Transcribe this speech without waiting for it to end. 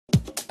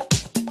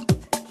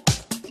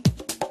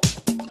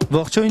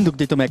Ողջույն, դուք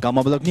դիտում եք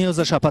Ամաբլոգ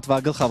News-ը շաբաթվա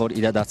գլխավոր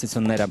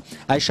իրադարձությունները։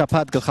 Այս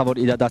շաբաթ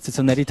գլխավոր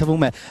իրադարձությունների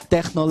թվում է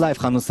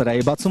TECHNOlife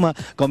խանութսրահի բացումը,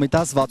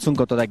 Կոմիտաս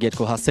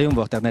 60.2 հասցեում,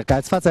 որտեղ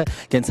ներկայացված է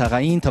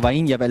կենցաղային,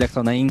 թվային եւ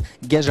էլեկտրոնային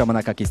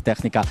գերժամանակակից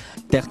տեխնիկա։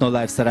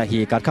 TECHNOlife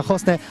սրահի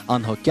կարգախոսն է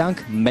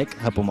անհոգյանք 1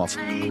 հպումով։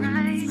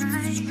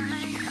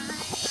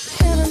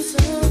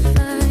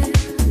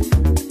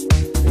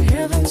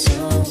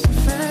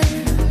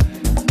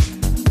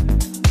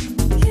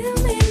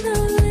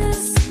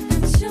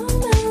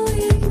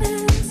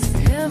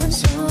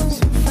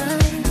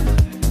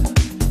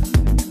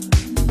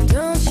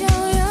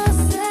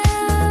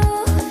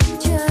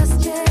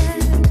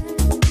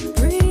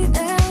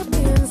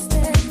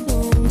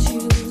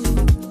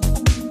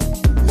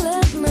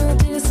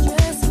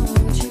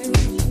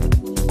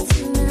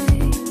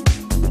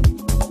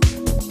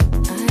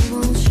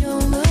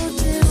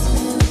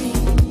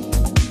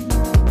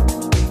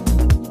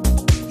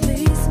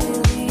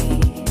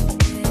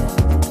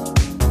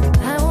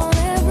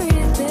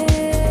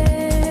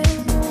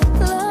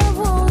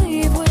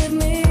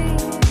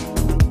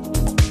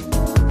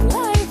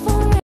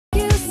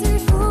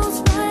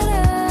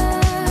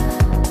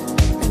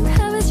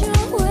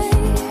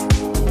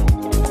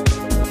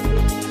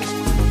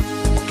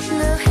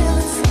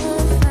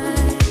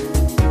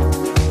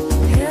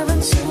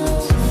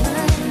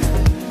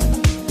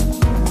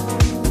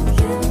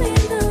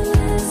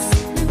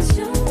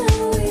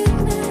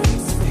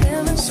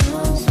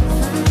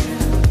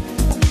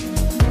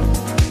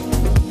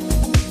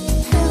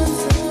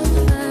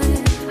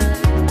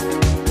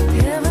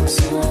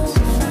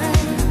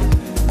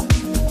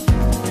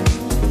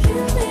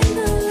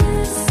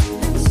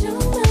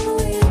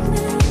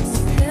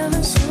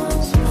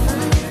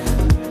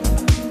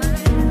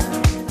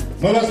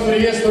 Мы вас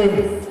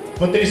приветствуем в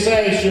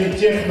потрясающем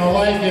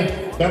технолайфе.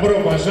 Добро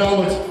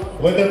пожаловать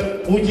в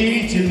этот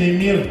удивительный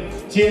мир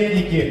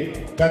техники,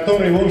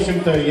 который, в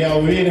общем-то, я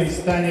уверен,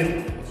 станет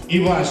и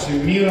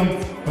вашим миром,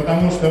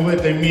 потому что в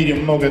этом мире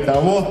много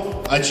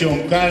того, о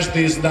чем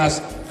каждый из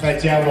нас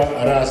хотя бы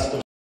раз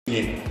в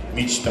жизни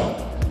мечтал.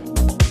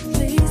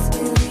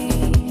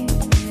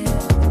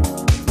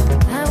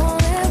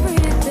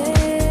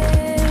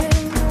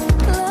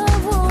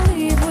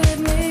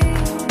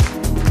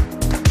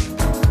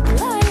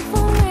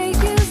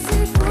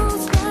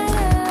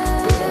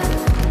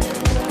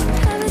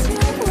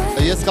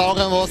 Ես կարող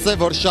եմ ասել,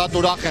 որ շատ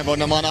ուրախ եմ, որ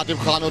նմանատիպ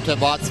խանութ է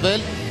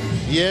բացվել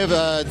եւ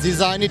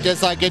դիզայնի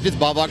տեսակետից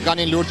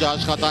բավականին լուրջ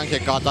աշխատանք է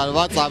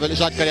կատարված, ավելի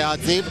շատ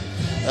կրեատիվ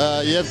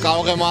եւ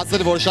կարող եմ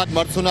ասել, որ շատ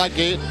մրցունակ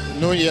է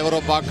նույն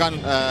եվրոպական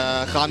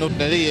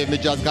խանութների եւ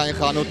միջազգային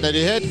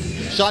խանութների հետ,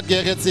 շատ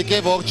գեղեցիկ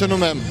է,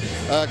 ողջունում եմ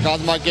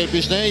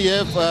կազմակերպիչներին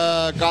եւ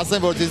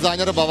կասեմ, որ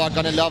դիզայները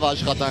բավականին լավ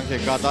աշխատանք է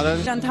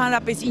կատարել։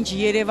 Ընդհանրապես ինչ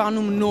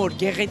Երևանում նոր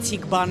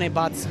գեղեցիկ բան է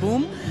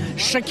բացվում,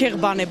 շքեղ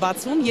բան է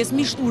բացվում, ես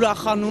միշտ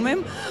ուրախանում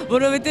եմ,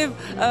 որովհետեւ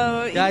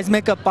Այս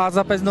մեկը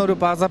պարզապես նոր ու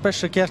պարզապես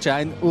շքեղ չէ,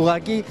 այն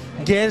ուղղակի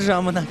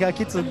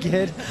գերժամանակակից ու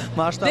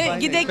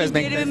գերմասշտաբային։ Գիտեք,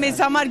 երևի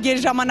մեզ համար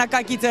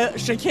գերժամանակակիցը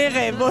շքեղ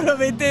է,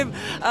 որովհետեւ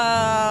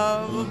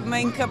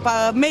մենք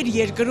մեր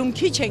երկրում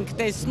քիչ ենք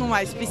տեսնում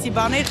այսպիսի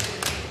բաներ։